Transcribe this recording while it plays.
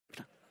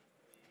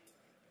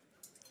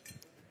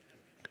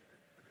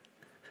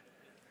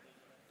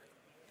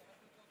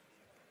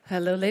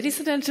Hello, ladies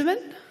and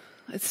gentlemen.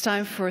 It's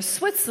time for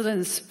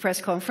Switzerland's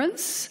press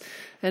conference.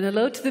 And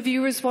hello to the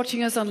viewers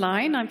watching us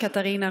online. I'm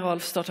Katarina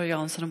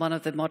Rolfsdotter-Jansson, one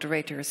of the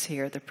moderators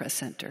here at the Press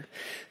Center.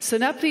 So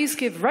now please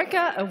give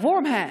Rykka a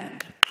warm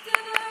hand.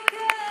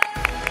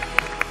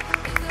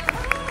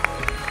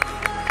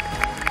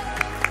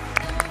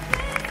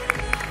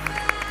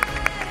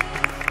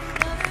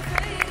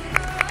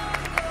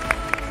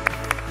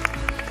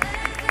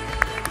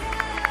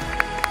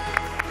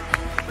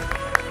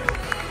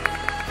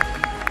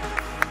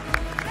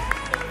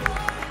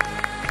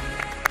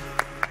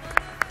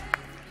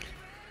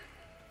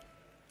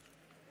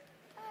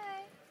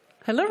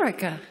 Hello,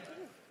 Rykka.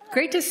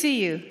 Great to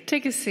see you.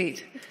 Take a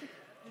seat.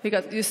 You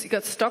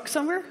got stuck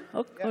somewhere?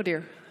 Oh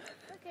dear.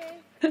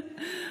 Okay.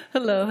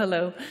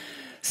 Hello.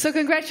 So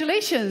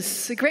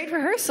congratulations. A great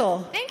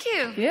rehearsal. Thank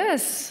you.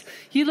 Yes.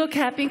 You look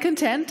happy and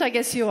content. I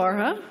guess you are,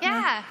 huh?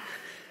 Yeah.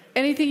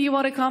 Anything you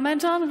want to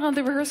comment on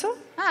the rehearsal?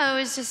 Oh,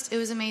 it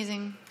was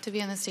amazing to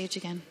be on the stage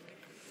again.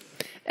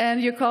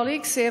 And your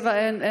colleagues, Eva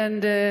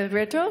and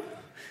Reto,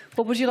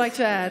 what would you like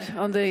to add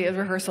on the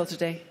rehearsal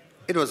today?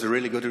 It was a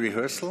really good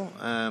rehearsal.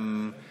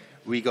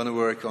 We're going to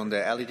work on the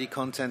LED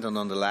content and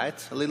on the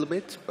light a little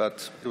bit,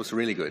 but it was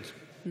really good.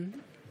 Mm-hmm.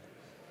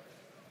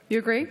 You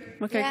agree?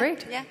 Okay, yeah,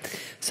 great. Yeah.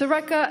 So,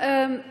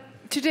 Rykka,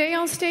 today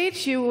on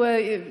stage,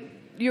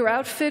 your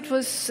outfit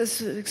was as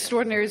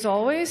extraordinary as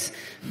always,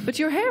 but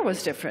your hair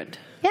was different.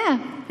 Yeah.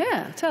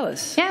 Yeah, tell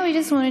us. Yeah, we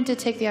just wanted to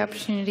take the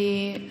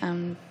opportunity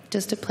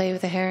just to play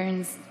with the hair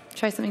and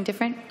try something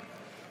different.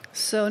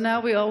 So now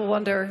we all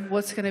wonder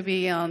what's going to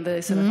be on the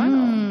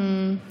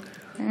semifinal.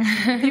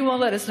 You won't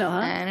let us know, huh?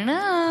 I don't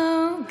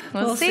know.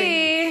 We'll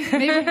see.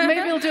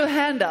 Maybe we'll do a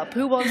hand up.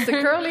 Who wants the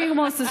curly? Who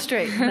wants the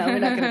straight? No, we're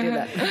not going to do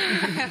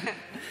that.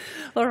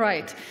 All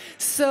right.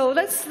 So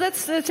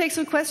let's take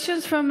some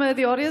questions from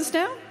the audience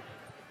now.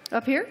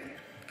 Up here.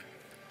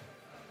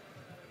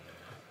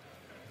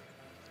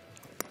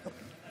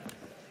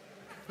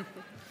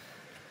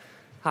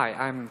 Hi,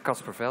 I'm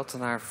Casper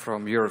Veltenaar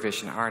from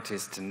Eurovision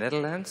Artists in the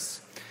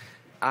Netherlands.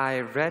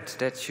 I read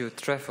that you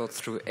traveled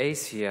through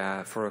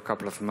Asia for a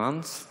couple of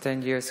months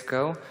 10 years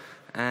ago,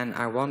 and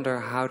I wonder,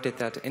 how did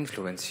that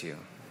influence you?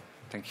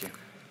 Thank you.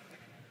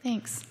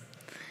 Thanks.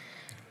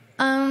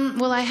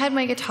 Well, I had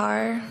my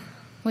guitar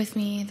with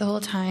me the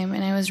whole time,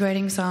 and I was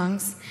writing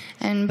songs.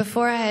 And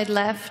before I had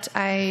left,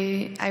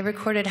 I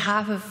recorded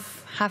half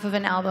of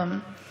an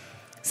album.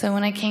 So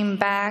when I came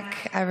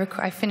back,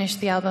 I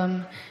finished the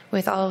album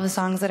with all of the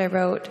songs that I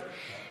wrote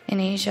in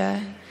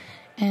Asia,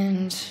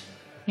 and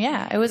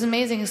yeah, it was an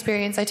amazing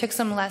experience. I took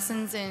some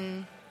lessons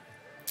in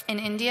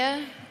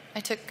India. I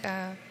took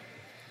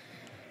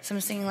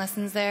some singing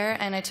lessons there,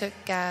 and I took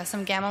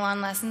some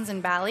gamelan lessons in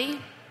Bali.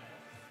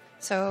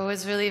 So it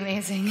was really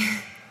amazing.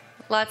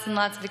 Lots and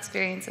lots of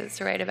experiences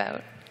to write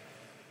about.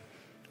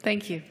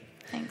 Thank you.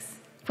 Thanks.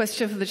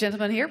 Question from the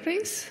gentleman here,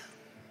 please.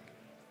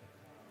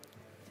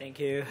 Thank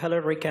you.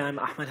 Hello, Rykka. I'm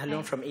Ahmed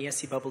Halloun from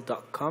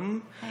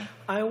escbubble.com. Hi.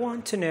 I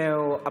want to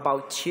know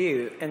about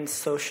you and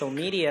social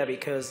media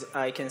because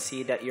I can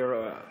see that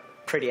you're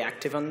pretty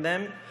active on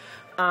them.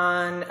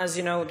 And as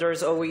you know,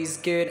 there's always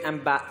good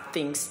and bad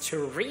things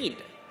to read.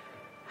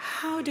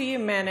 How do you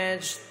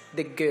manage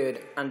the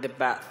good and the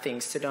bad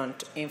things to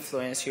don't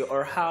influence you,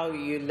 or how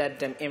you let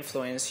them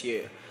influence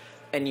you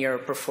in your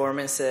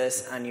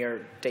performances and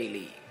your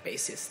daily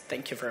basis?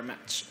 Thank you very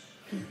much.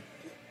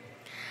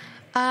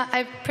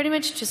 I pretty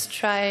much just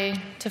try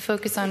to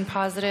focus on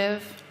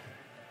positive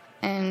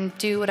and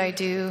do what I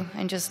do,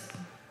 and just,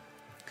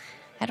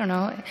 I don't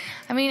know.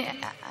 I mean,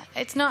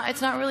 it's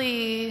not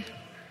really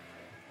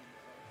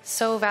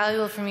so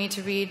valuable for me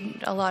to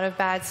read a lot of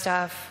bad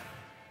stuff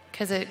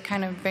because it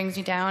kind of brings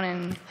me down,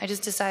 and I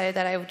just decided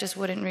that I just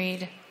wouldn't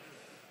read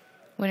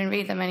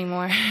them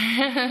anymore.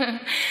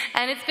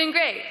 And it's been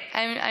great.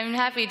 I'm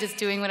happy just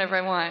doing whatever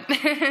I want.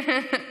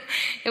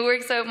 It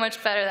works out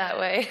much better that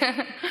way.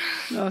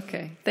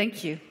 Okay,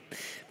 thank you.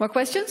 More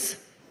questions?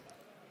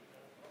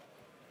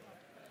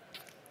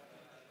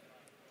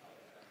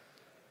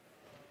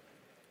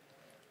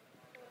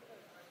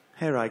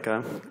 Hey,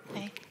 Rykka.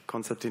 Hey.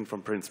 Konstantin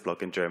from Prince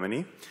Blog in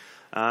Germany.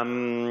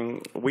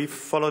 We've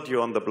followed you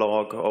on the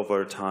blog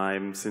over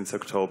time since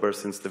October,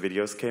 since the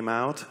videos came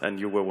out, and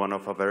you were one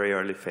of our very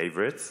early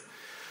favorites.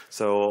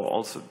 So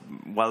also,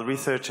 while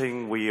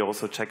researching, we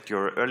also checked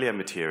your earlier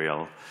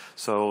material.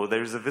 So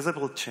there's a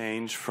visible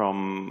change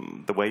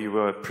from the way you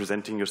were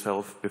presenting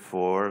yourself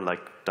before,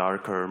 like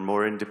darker,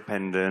 more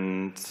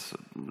independent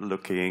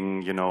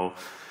looking, you know,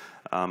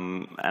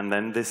 and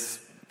then this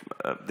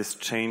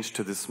change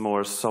to this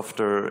more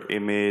softer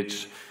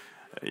image.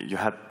 You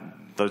had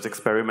those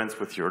experiments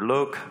with your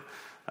look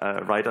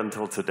right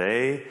until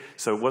today.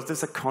 So was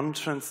this a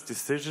conscious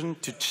decision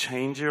to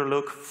change your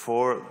look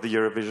for the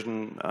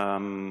Eurovision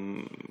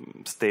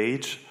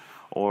stage,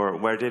 or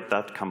where did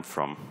that come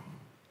from?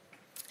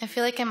 I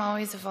feel like I'm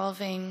always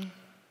evolving,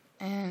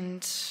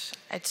 and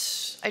I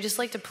just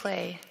like to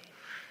play.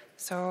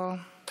 So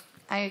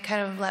I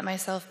kind of let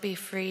myself be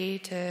free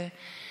to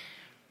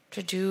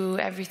do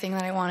everything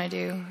that I want to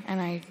do,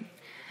 and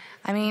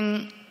I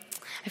mean,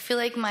 I feel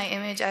like my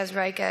image as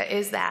Rykka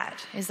is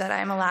that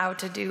I'm allowed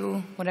to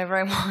do whatever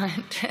I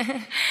want.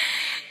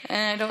 And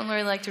I don't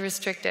really like to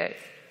restrict it.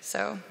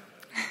 So,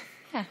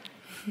 yeah.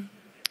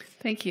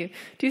 Thank you.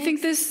 Do you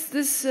think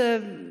this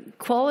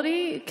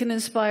quality can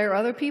inspire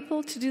other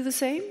people to do the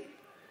same?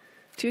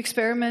 To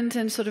experiment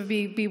and sort of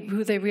be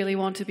who they really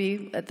want to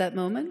be at that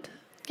moment?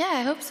 Yeah,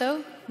 I hope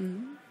so.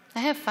 Mm-hmm. I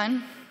have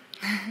fun.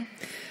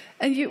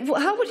 And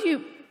how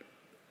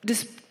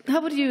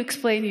would you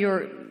explain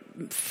your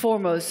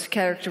foremost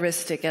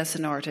characteristic as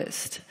an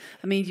artist?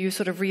 I mean, you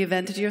sort of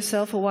reinvented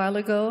yourself a while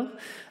ago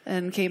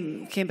and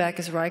came back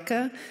as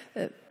Rykka.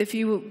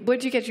 Where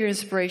do you get your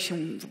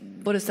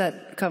inspiration? What does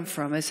that come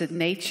from? Is it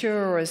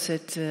nature or is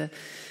it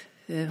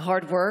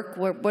hard work?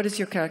 What is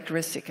your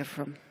characteristic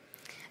from?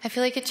 I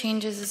feel like it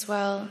changes as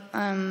well.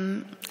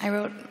 I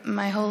wrote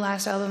my whole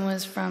last album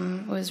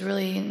was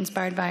really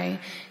inspired by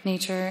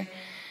nature,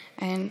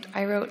 and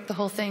I wrote the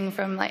whole thing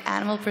from like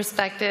animal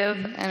perspective,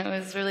 and it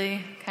was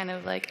really kind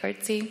of like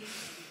artsy.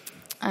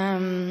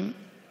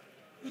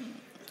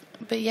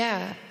 But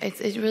yeah,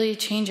 it really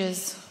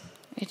changes.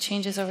 It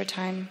changes over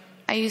time.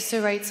 I used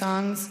to write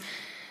songs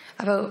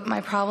about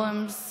my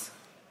problems.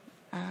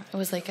 It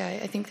was like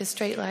I think the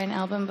Straight Line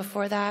album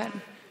before that.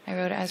 I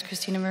wrote it as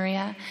Christina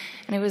Maria,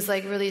 and it was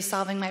like really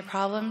solving my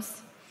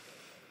problems.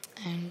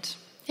 And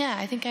yeah,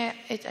 I think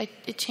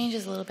it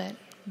changes a little bit.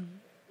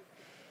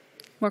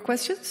 More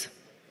questions?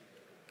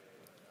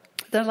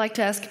 Then I'd like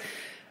to ask,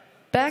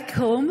 back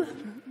home,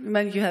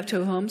 when you have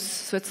two homes,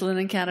 Switzerland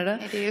and Canada.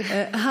 I do.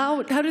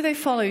 How do they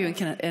follow you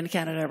in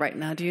Canada right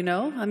now? Do you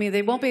know? I mean,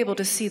 they won't be able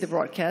to see the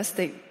broadcast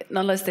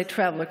unless they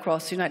travel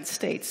across the United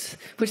States,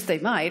 which they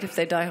might if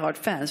they're diehard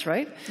fans,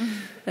 right?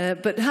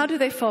 Mm-hmm. But how do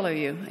they follow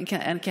you in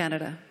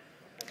Canada?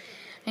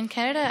 In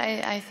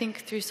Canada, I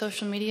think through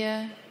social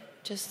media,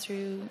 just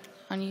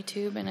on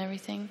YouTube and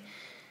everything.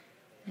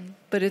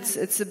 But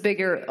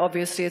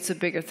obviously it's a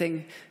bigger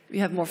thing. You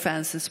have more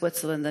fans in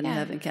Switzerland than you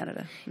have in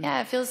Canada.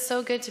 Yeah, it feels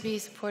so good to be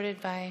supported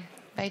by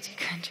two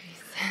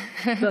countries.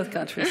 Both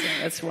countries,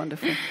 yeah, that's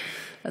wonderful.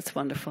 That's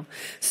wonderful.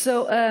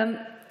 So,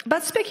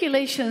 about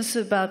speculations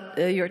about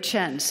your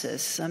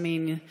chances. I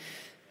mean,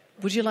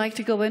 would you like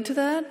to go into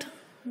that?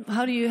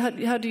 How do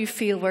you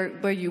feel where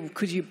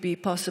could you be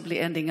possibly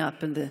ending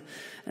up in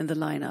the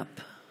lineup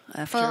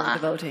after the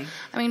voting?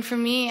 I mean, for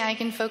me, I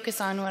can focus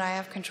on what I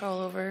have control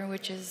over,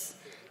 which is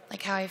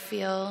like how I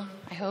feel,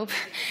 I hope,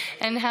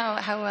 and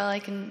how well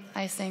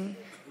I sing.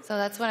 So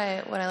that's what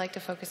I like to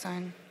focus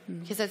on,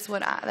 because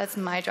that's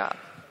my job.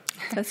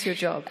 That's your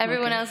job.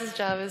 Everyone else's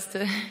job is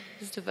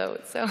to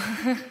vote. So.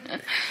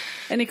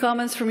 Any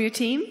comments from your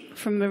team,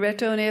 from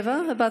Loretto and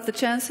Eva, about the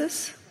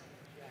chances?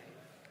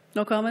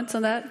 No comments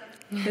on that?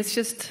 It's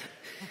just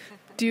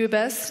do your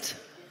best.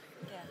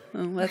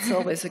 Oh, that's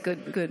always a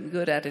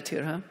good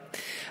attitude, huh?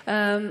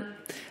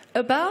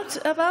 About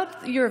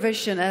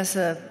Eurovision as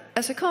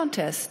a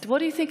contest, what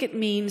do you think it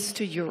means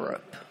to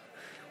Europe?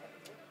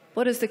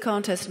 What does the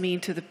contest mean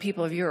to the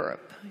people of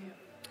Europe?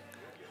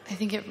 I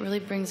think it really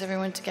brings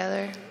everyone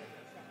together.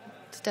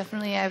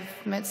 I've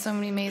met so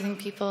many amazing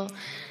people,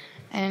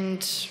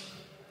 and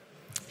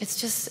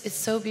it's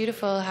so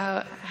beautiful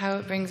how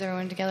it brings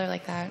everyone together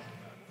like that.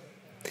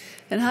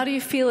 And how do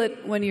you feel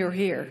it when you're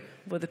here,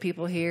 with the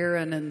people here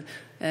and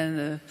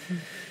the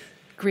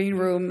green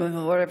room,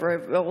 or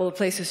whatever, all the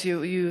places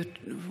you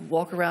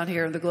walk around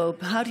here in the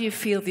globe? How do you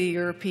feel the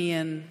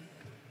European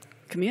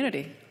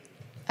community?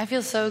 I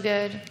feel so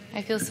good.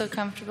 I feel so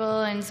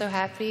comfortable and so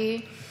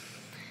happy.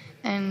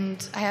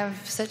 And I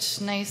have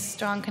such nice,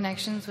 strong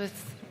connections with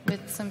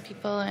some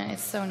people, and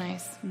it's so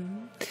nice.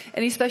 Mm-hmm.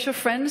 Any special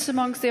friends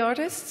amongst the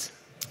artists?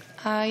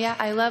 Yeah,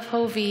 I love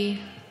Hovi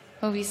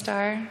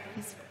Star.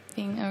 He's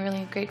being a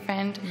really great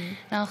friend.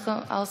 Mm-hmm. And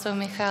also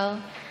Michal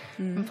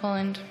from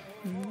Poland.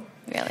 Mm-hmm.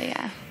 Really,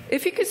 yeah.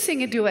 If you could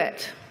sing a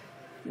duet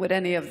with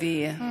any of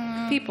the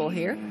people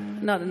here,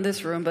 not in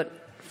this room, but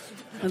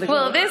in the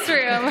globe. This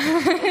room.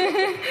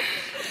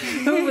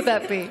 Who would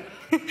that be?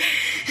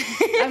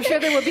 I'm sure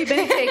there will be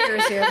many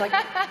takers here, like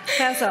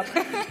hands up.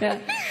 Yeah.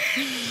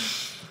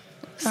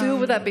 So who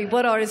would that be?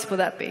 What artist would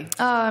that be?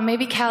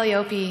 Maybe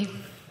Calliope.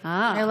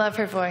 I love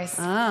her voice.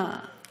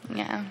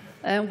 Yeah.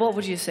 And what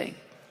would you sing?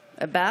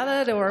 A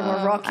ballad or a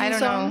more rocky song? I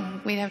don't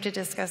know. We'd have to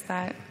discuss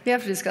that. We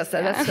have to discuss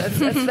that.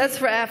 Yeah. That's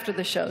for after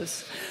the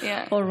shows.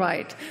 Yeah. All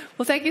right.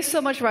 Well, thank you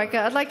so much, Rykka.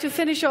 I'd like to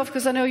finish off,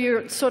 because I know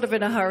you're sort of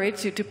in a hurry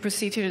to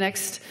proceed to the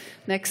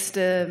next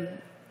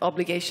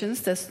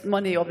obligations. There's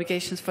money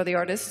obligations for the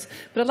artists.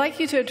 But I'd like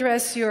you to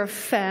address your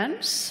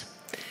fans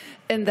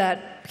in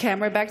that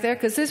camera back there,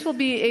 because this will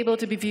be able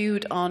to be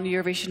viewed on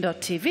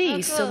Eurovision.tv. Oh,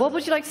 cool. So what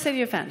would you like to say to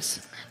your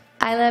fans?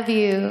 I love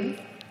you.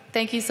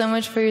 Thank you so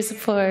much for your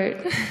support.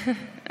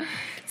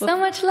 So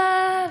much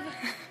love.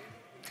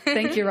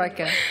 Thank you,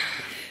 Rykka.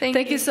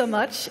 Thank you so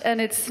much.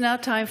 And it's now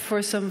time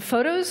for some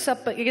photos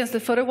up against the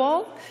photo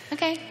wall.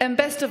 Okay. And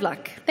best of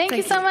luck. Thank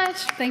you so much.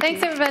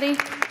 Thanks, everybody.